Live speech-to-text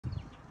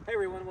Hey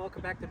everyone,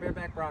 welcome back to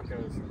Bareback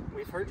Broncos.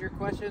 We've heard your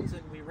questions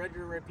and we read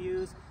your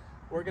reviews.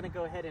 We're going to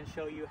go ahead and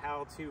show you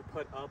how to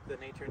put up the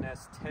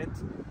Naturnest tent.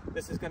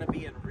 This is going to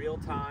be in real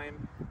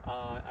time.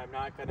 I'm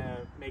not going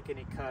to make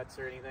any cuts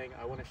or anything.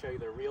 I want to show you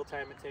the real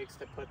time it takes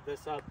to put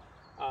this up.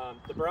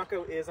 The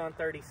Bronco is on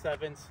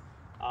 37s.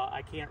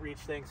 I can't reach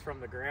things from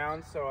the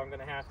ground, so I'm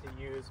going to have to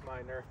use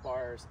my Nerf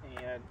bars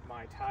and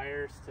my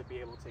tires to be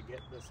able to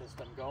get the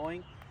system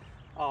going.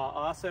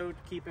 Also,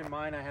 keep in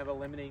mind I have a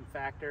limiting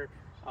factor.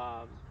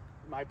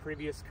 My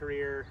previous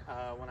career,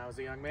 when I was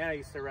a young man, I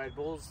used to ride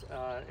bulls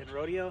in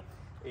rodeo,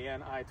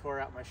 and I tore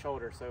out my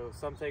shoulder. So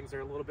some things are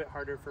a little bit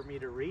harder for me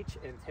to reach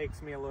and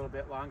takes me a little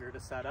bit longer to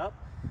set up.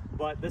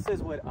 But this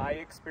is what I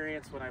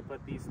experienced when I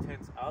put these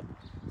tents up.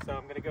 So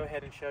I'm going to go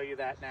ahead and show you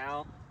that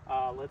now.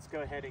 Let's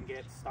go ahead and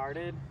get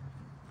started.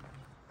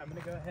 I'm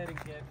going to go ahead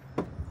and get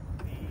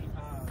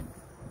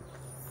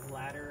the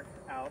ladder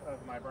out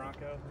of my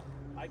Bronco.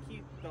 I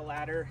keep the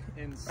ladder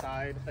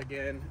inside.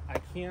 Again, I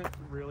can't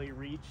really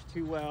reach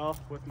too well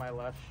with my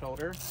left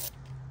shoulder.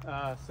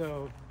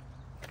 So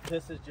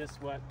this is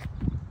just what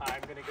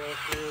I'm going to go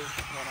through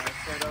when I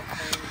set up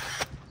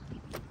things.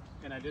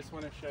 And I just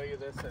want to show you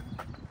this in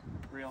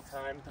real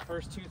time. The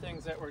first two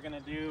things that we're going to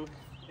do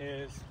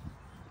is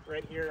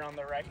right here on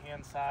the right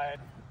hand side,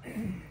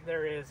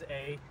 there is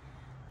a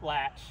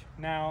latch.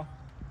 Now,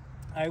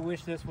 I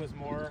wish this was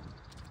more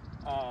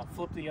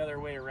flipped the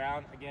other way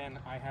around. Again,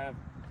 I have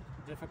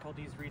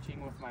difficulties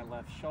reaching with my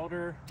left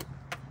shoulder,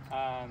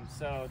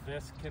 so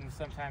this can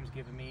sometimes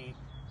give me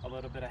a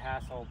little bit of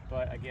hassle,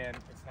 but again,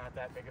 it's not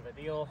that big of a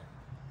deal.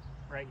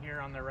 Right here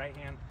on the right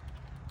hand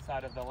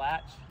side of the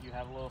latch, you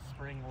have a little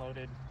spring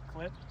loaded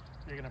clip.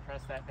 You're going to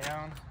press that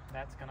down,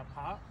 that's going to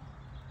pop.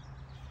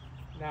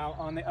 Now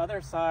on the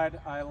other side,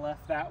 I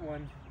left that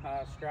one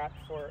strapped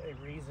for a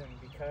reason,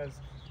 because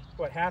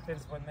what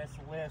happens when this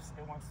lifts,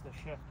 it wants to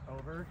shift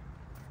over.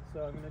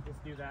 So I'm going to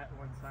just do that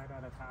one side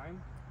at a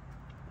time.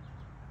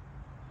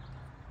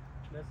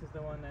 This is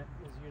the one that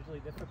is usually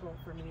difficult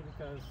for me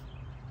because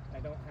I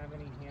don't have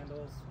any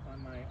handles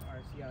on my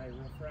RCI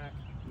roof rack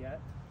yet.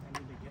 I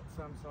need to get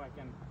some so I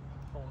can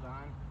hold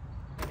on.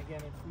 And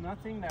again, it's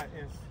nothing that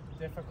is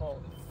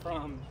difficult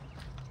from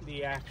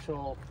the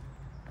actual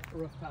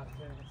rooftop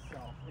tent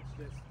itself. It's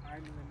just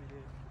I'm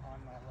limited on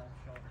my left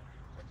shoulder.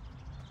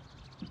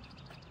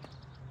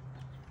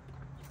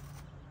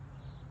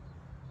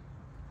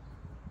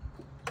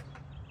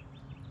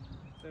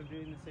 So I'm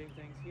doing the same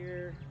things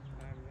here.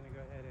 I'm going to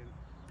go ahead and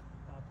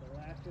pop the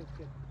latches,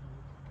 get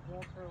the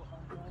Velcro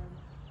undone,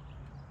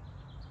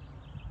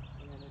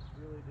 and then it's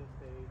really just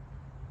a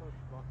push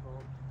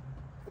buckle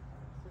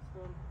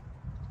system,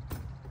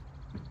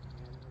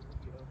 and it will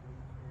be open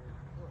here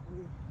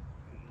shortly.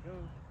 Here we go.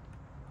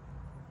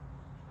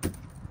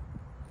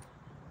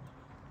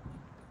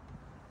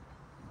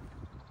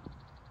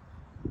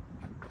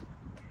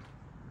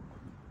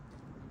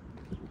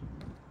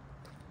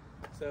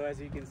 So as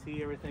you can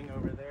see, everything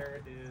over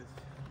there is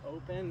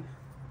open.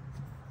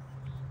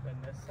 Then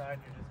this side,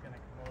 you're just going to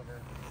come over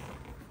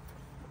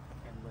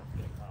and lift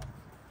it up.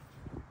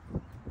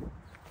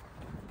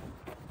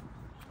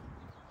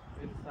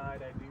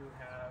 Inside, I do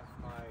have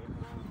my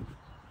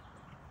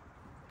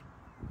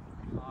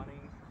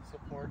awning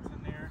supports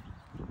in there.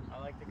 I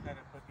like to kind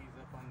of put these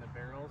up on the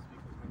barrels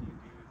because when you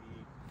do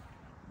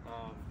the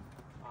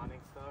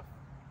awning stuff,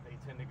 they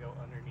tend to go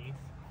underneath.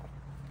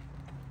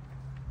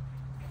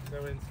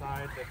 So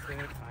inside the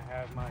tent, I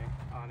have my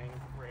awning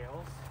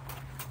rails.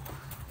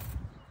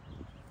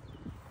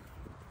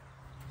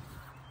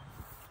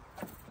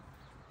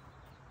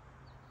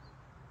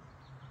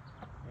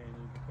 And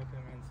you can put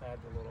them inside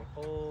the little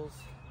holes.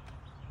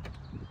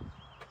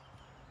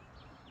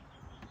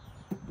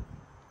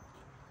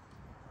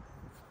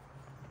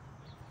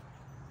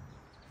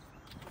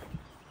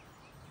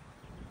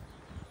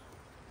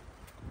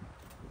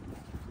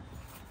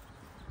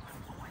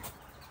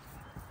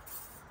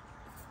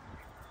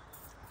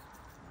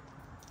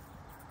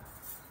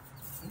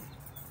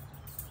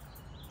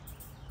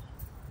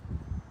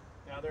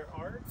 Now there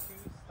are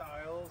two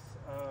styles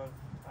of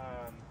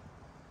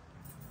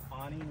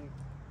awning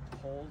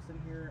holes in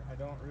here. I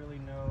don't really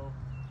know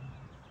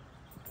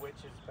which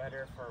is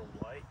better for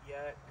what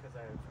yet because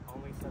I've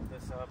only set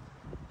this up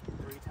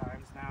 3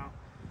 times now.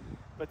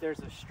 But there's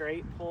a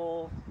straight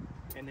pole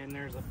and then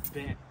there's a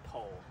bent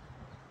pole.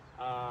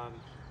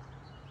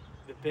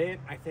 The bent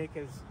I think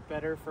is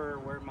better for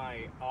where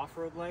my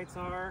off-road lights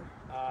are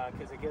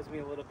because it gives me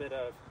a little bit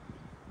of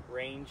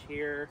range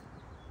here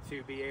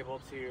to be able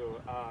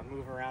to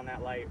move around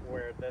that light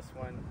where this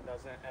one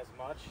doesn't as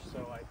much.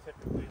 So I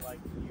typically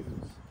like to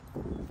use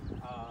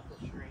the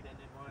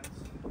straight-ended ones.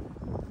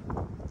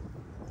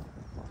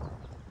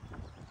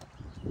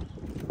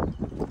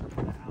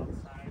 The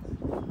outsides.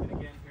 And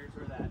again, here's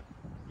where that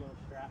little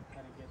strap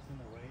kind of gets in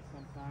the way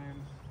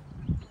sometimes.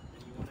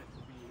 And you want it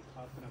to be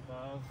up and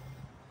above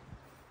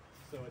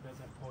so it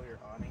doesn't pull your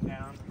awning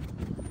down.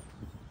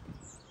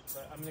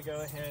 But I'm going to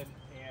go ahead,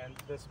 and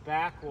this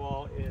back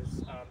wall is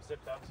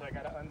zipped up, so I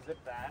got to unzip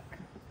that.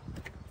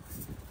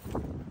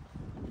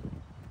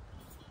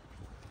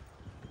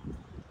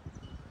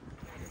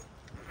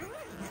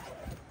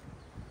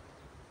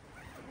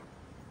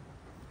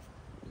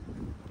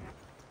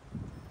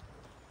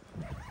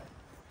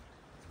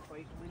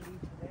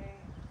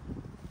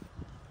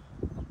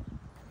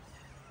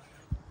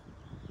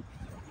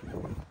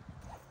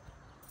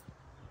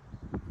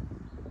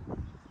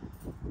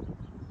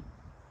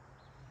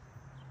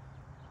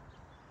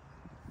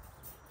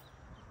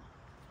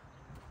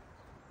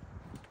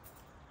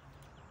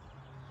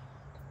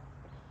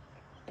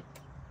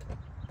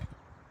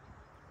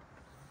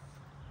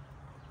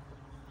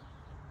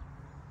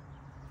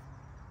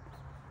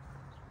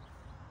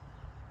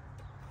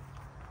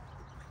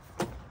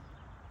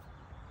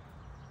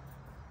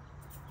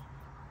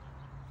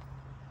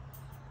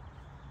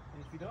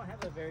 if you don't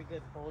have a very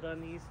good hold on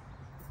these,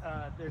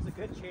 there's a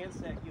good chance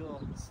that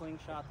you'll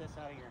slingshot this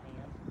out of your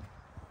hand.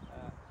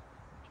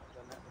 I've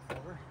done that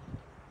before.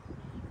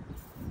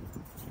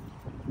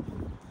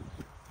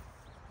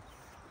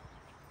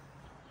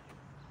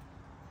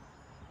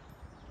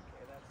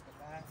 Okay, that's the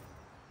back.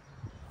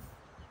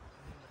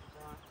 And the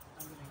front,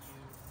 I'm going to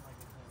use, like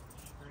I said,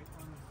 straight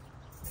ones.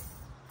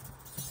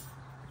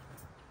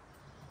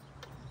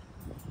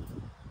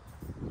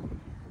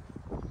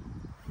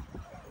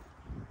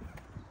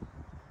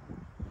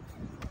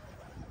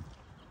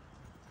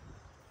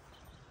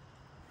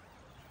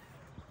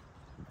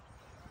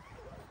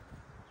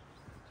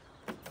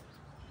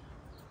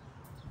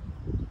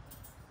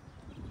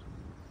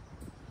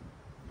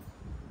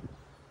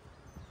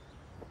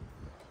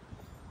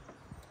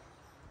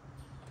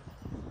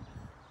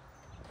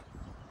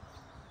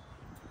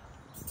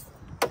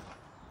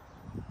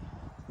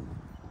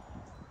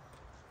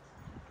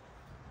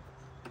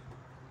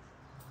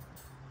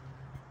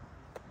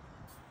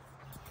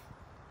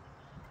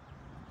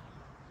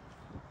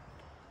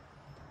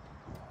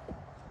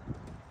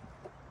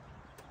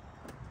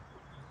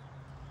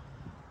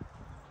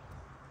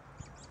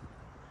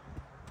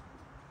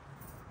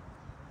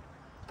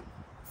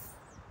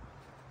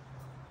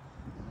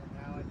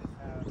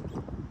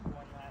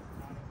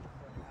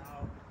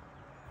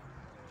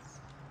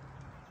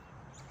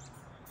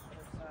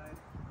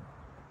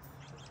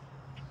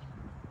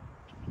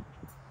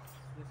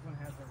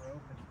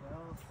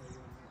 So you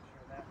want to make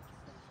sure that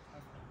stays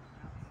covered on the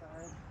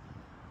outside.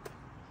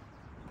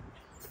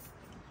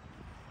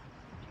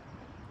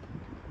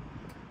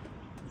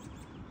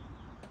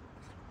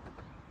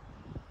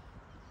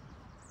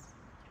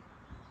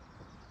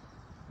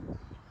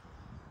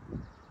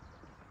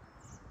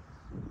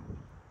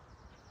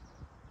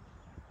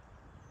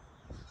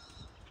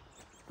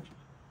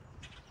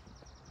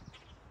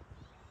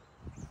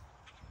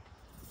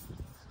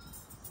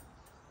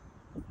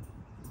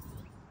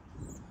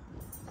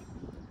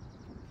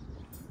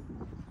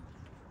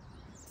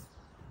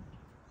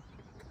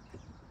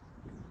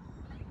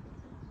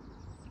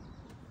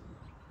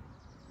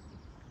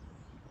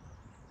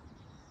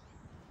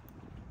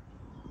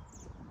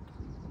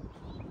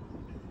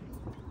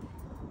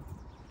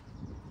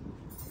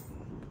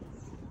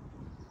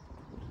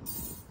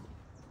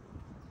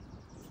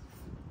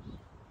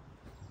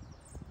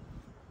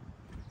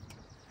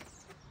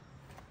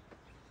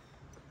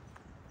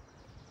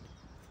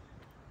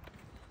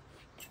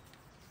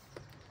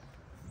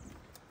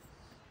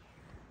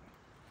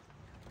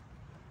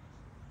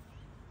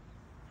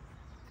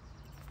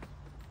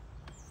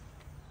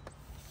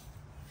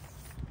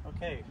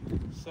 Okay,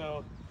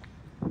 so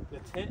the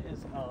tent is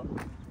up.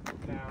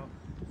 Now,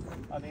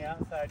 on the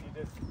outside,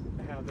 you just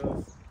have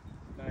those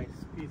nice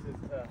pieces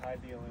to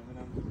hide the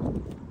aluminum.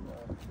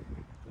 So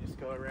you just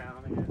go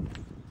around and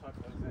tuck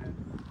those in.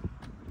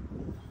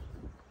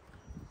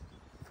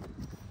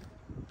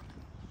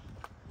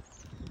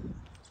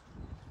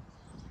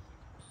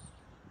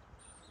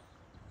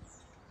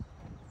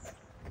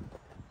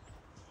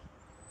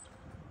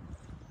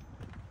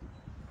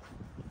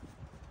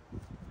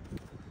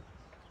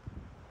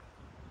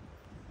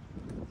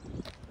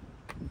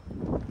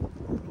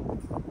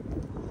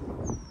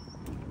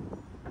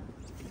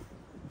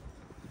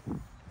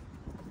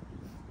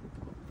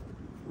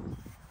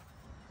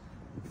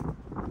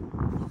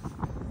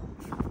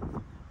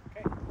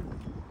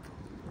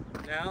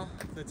 Now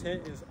the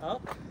tent is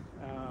up,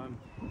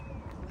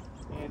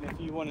 and if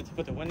you wanted to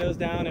put the windows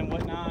down and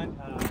whatnot,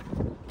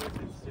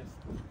 if it's just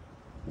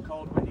a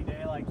cold, windy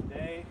day like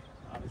today,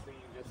 obviously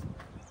you just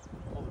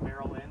pull the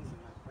barrel ends and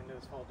the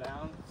windows fold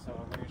down. So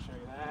I'm going to show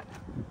you that.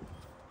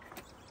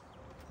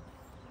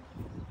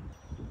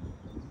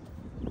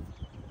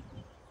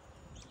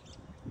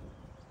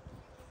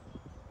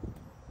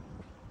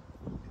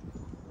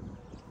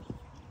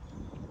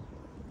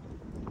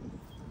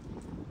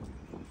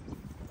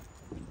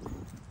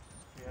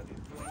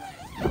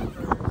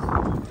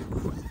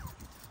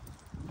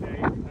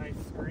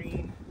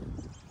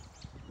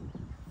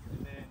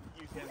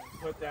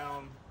 Put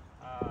down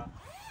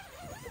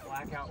the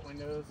blackout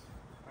windows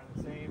are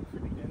the same for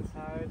the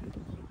inside.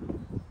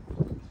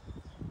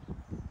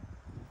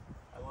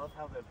 I love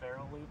how the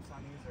barrel loops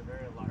on these are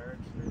very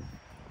large. They're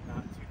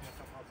not too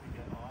difficult to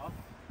get off.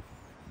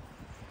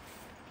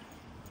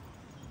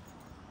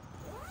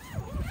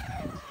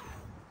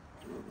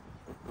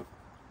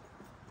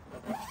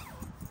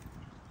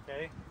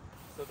 Okay,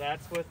 so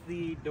that's with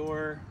the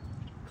door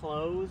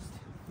closed.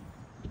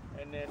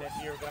 And then if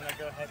you're going to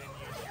go ahead and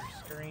use your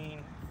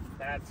screen,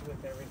 that's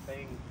with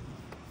everything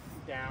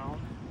down.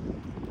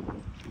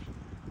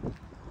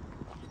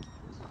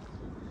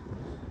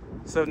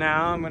 So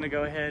now I'm going to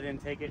go ahead and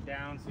take it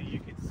down so you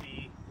can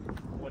see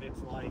what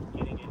it's like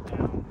getting it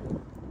down.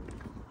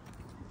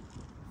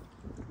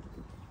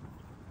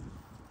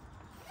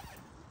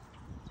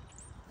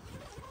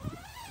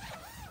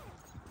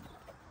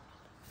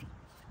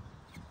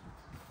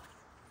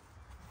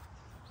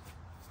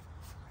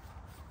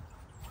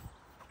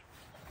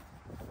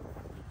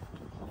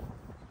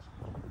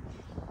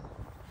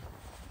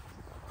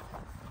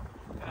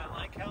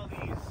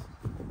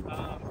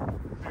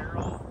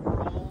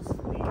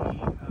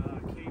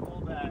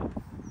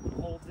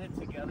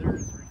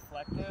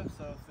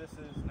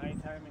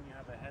 nighttime and you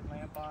have a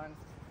headlamp on,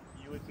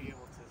 you would be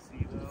able to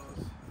see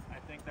those. I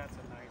think that's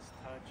a nice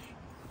touch.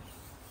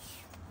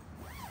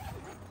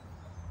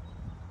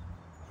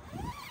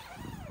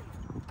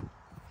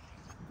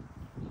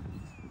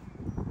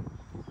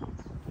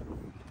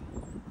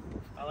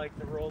 I like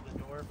to roll the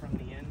door from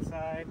the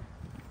inside.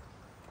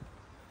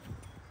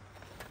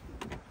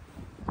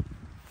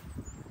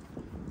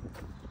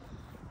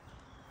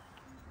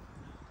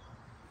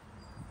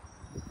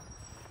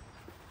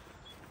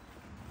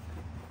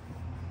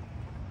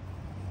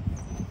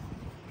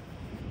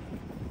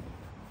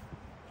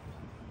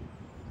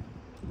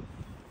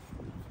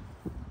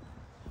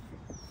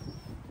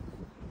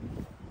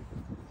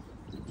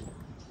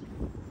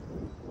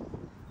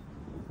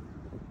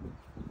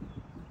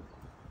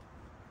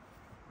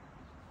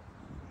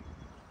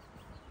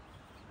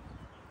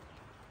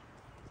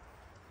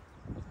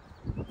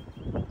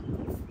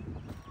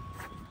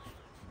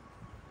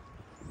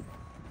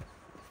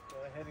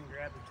 And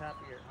grab the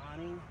top of your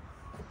awning.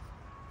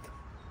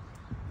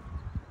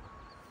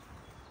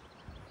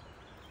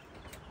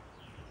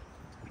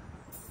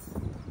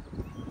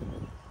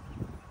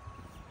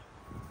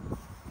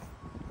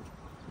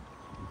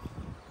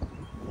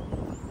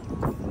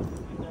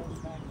 Windows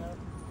back up.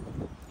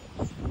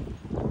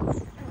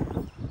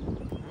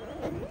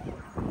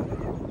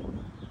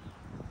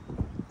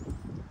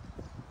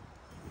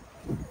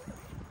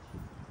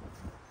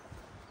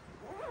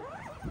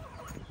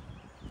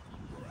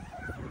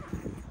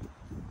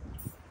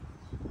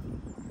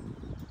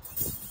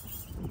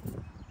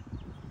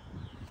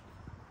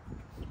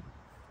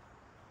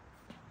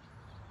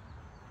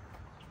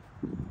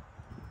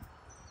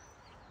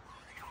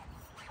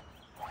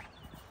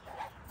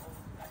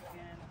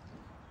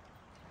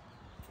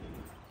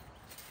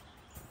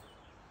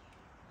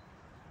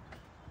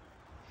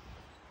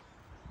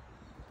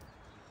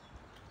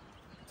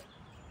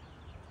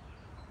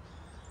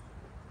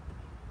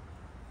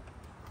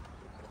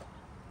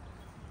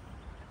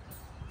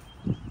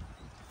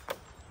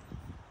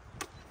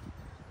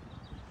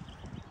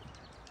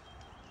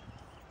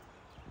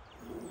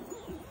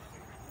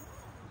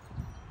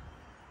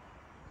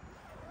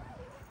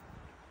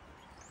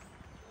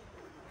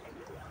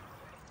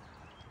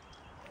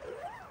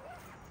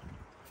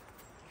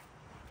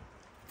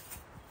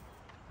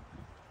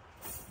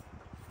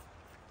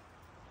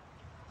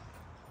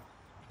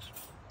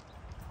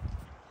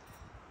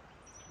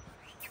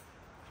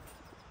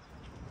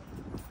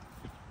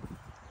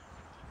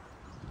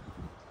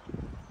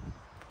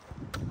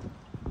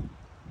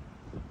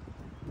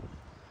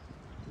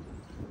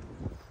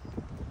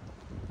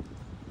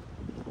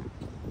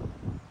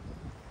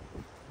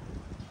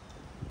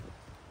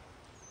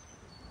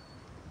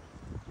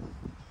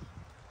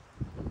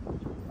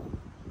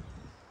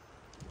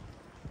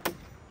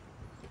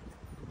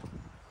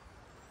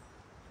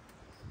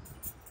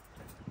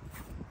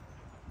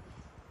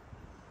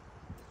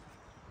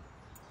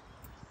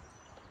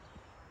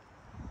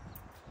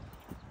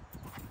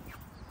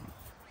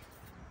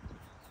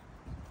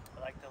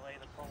 To lay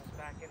the poles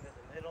back into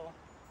the middle.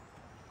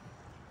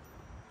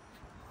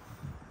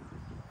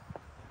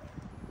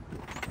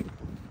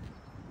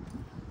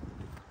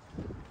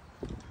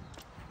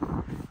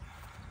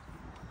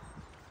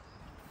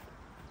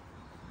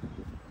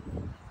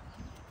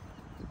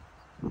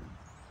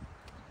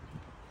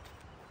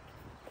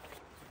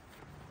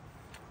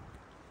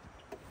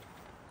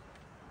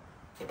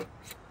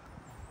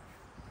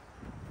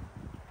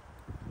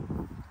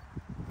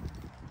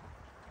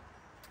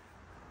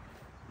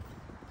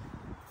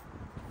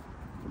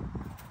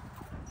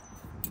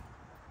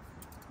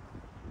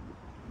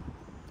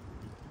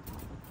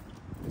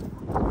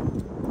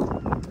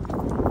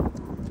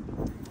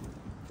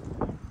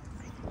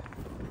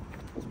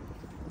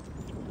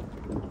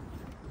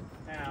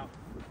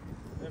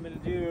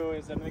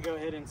 I'm going to go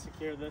ahead and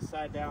secure this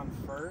side down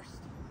first.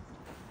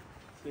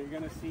 So you're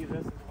going to see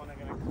this is when I'm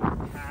going to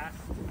come past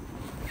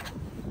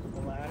the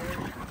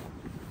ladder.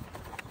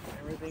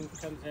 Everything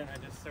comes in, I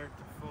just start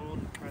to fold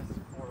and press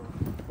forward.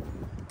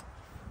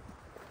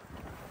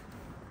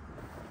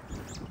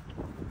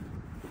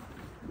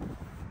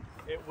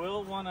 It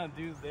will want to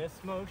do this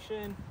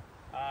motion,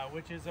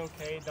 which is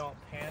okay, don't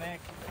panic.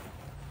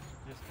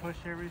 Just push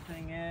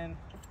everything in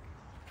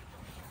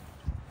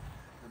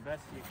the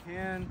best you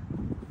can.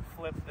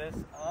 Flip this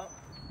up.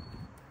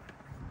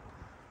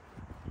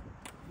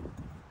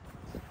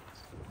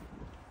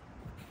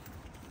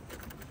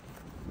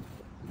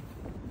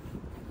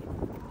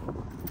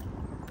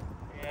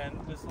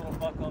 And this little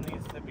buckle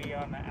needs to be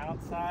on the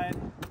outside.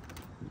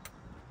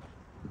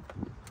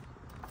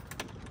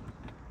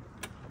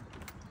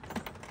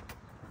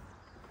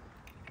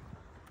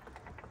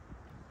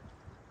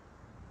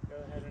 Go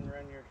ahead and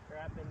run your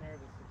strap in there to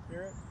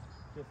secure it.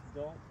 Just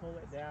don't pull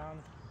it down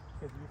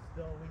because you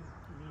still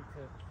need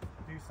to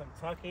do some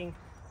tucking.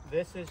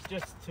 This is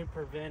just to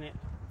prevent it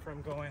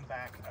from going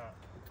back up.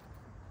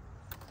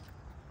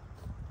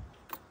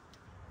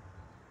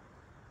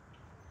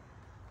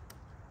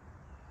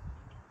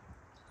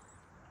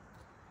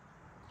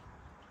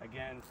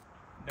 Again,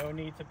 no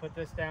need to put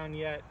this down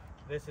yet.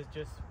 This is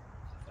just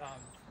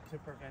to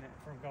prevent it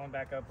from going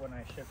back up when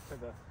I shift to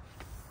the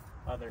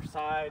other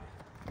side.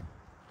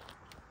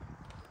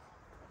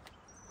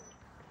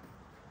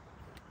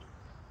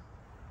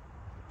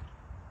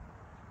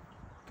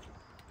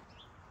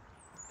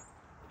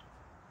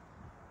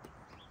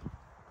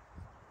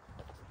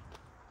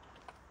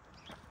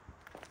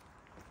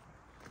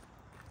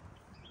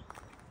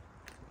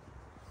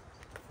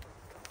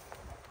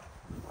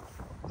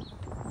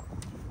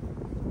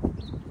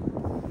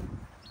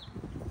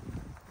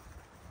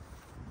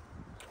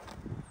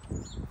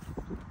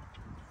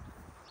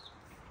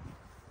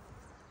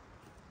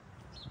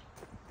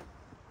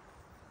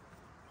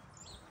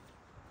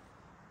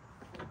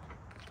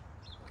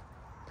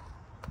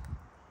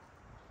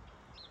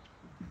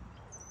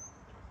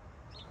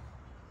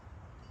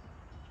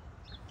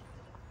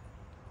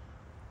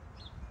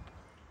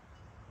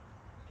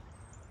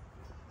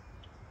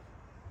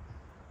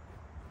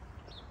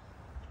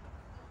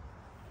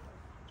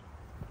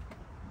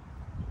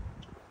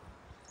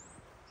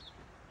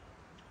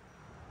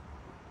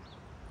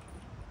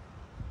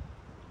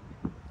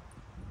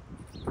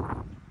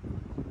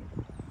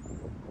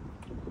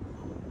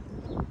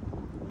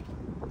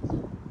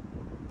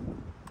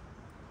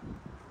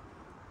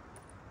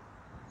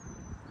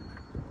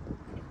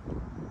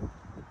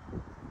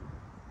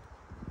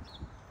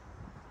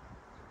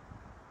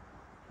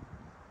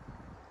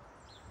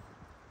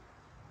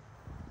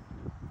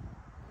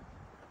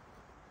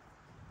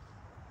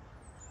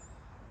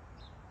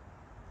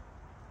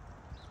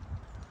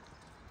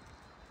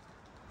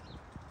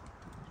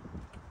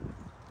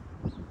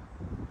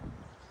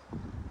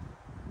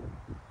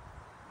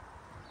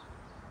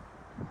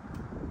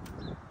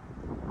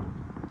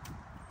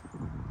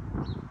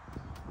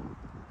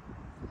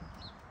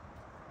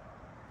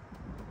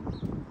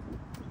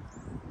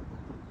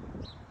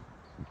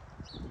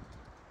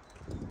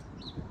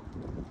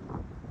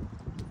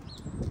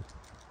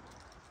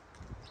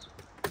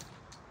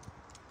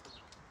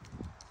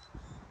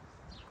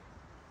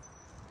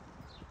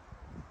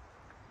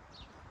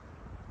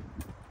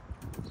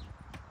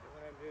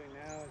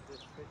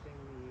 Just pushing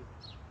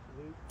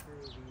the loop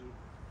through the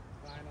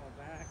vinyl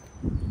back,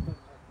 put the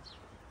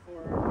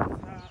forearm on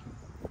top,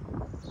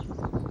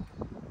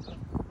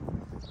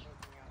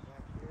 poking out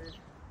back here.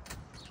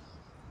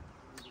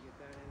 Need to get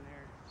that in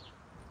there.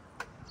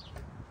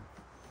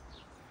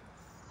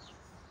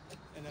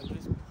 And I'm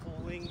just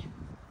pulling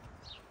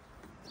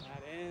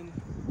that in.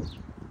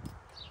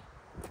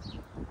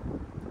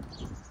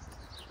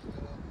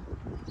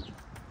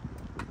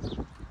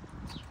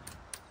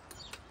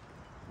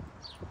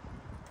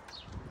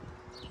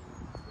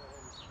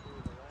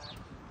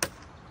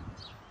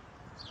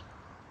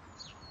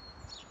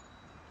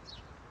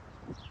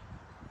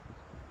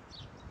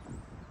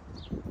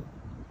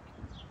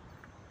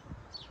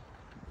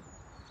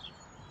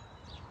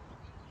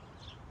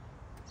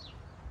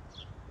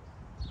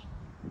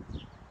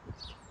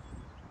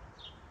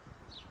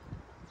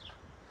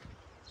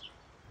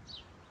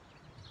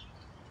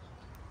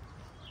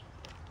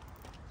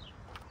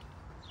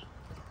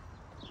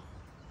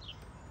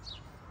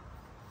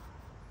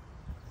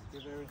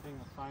 Give everything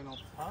a final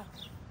tuck.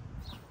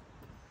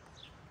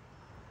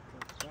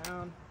 Go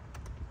down,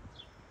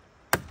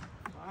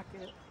 lock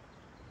it,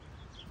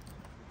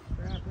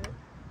 strap it.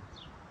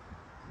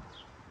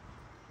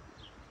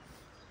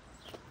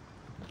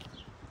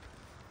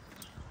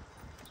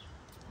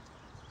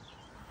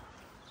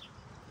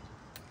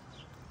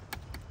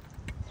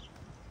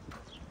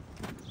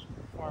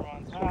 Form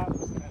on top,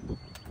 just gonna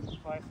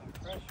apply some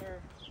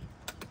pressure.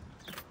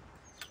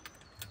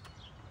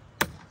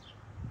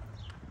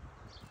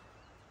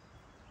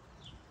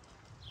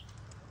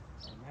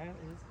 That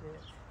is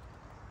it.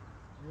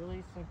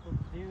 Really simple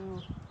to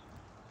do.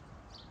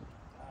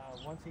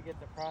 Once you get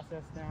the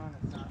process down,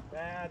 it's not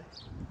bad.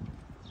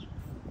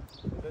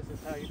 So this is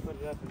how you put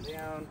it up and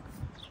down.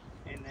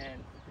 And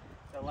then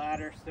the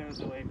ladder stows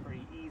away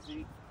pretty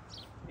easy.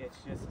 It's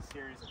just a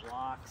series of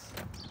locks.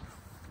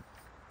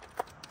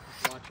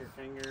 Just watch your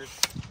fingers.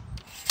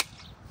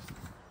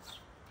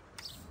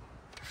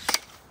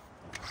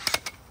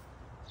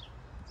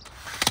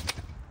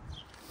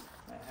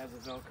 That has a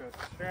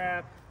Velcro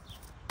strap.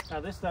 Now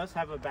this does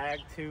have a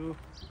bag too.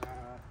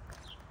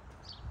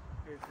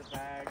 Here's the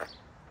bag.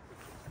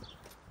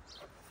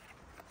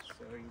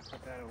 So you can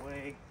put that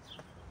away.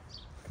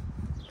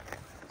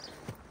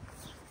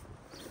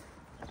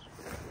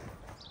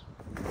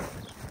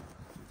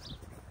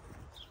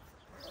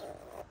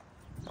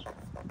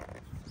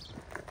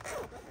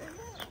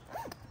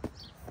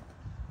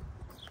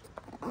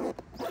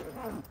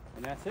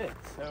 And that's it.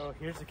 So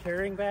here's the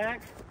carrying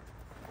bag.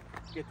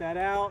 Get that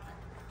out.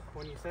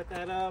 When you set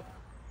that up,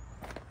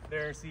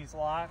 there's these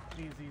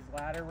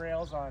ladder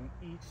rails on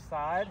each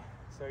side,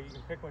 so you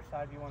can pick which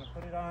side you want to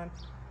put it on.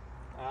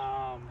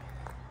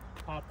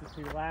 Pop the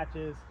two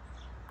latches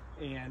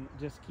and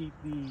just keep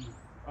the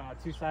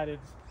two-sided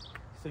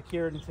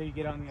secured until you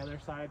get on the other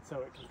side,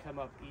 so it can come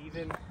up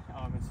even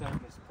instead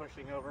of just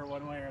pushing over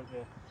one way or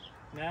the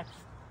next.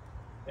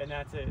 And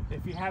that's it.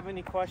 If you have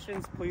any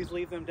questions, please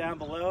leave them down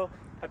below.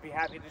 I'd be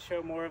happy to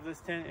show more of this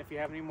tent if you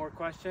have any more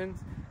questions.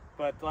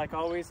 But like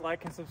always,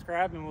 like and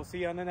subscribe, and we'll see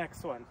you on the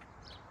next one.